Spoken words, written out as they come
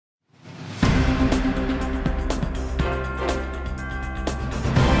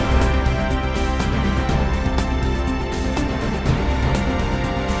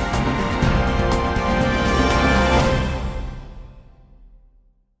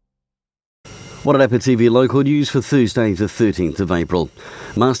Wairarapa TV local news for Thursday the 13th of April.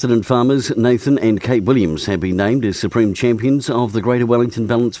 Masterton farmers Nathan and Kate Williams have been named as Supreme Champions of the Greater Wellington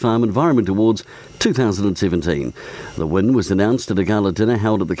Balanced Farm Environment Awards 2017. The win was announced at a gala dinner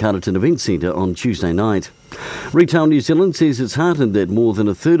held at the Carterton Event Centre on Tuesday night. Retail New Zealand says it's heartened that more than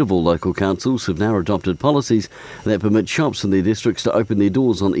a third of all local councils have now adopted policies that permit shops in their districts to open their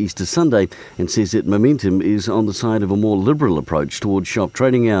doors on Easter Sunday, and says that momentum is on the side of a more liberal approach towards shop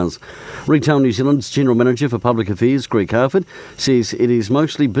trading hours. Retail New Zealand's General Manager for Public Affairs, Greg Harford, says it is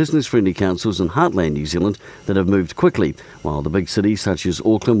mostly business-friendly councils in Heartland New Zealand that have moved quickly, while the big cities such as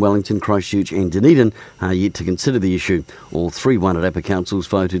Auckland, Wellington, Christchurch and Dunedin are yet to consider the issue. All three Wairarapa councils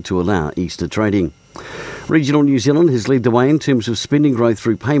voted to allow Easter trading. Regional New Zealand has led the way in terms of spending growth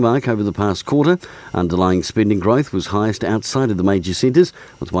through Paymark over the past quarter. Underlying spending growth was highest outside of the major centres,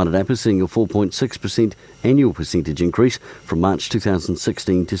 with Wairarapa seeing a 4.6% annual percentage increase from March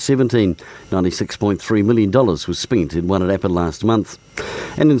 2016 to 17. $96.3 million was spent in Wairarapa last month.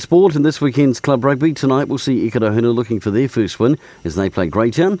 And in sport, in this weekend's club rugby, tonight we'll see Ikarohuna looking for their first win as they play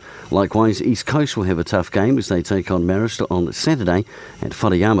Greytown. Likewise, East Coast will have a tough game as they take on Marist on Saturday at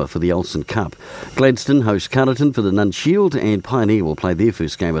Whareyama for the Olsen Cup. Gladstone host Carterton for the Nunn Shield, and Pioneer will play their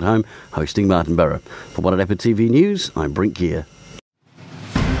first game at home, hosting Martinborough. For Wairarapa TV News, I'm Brent Gare.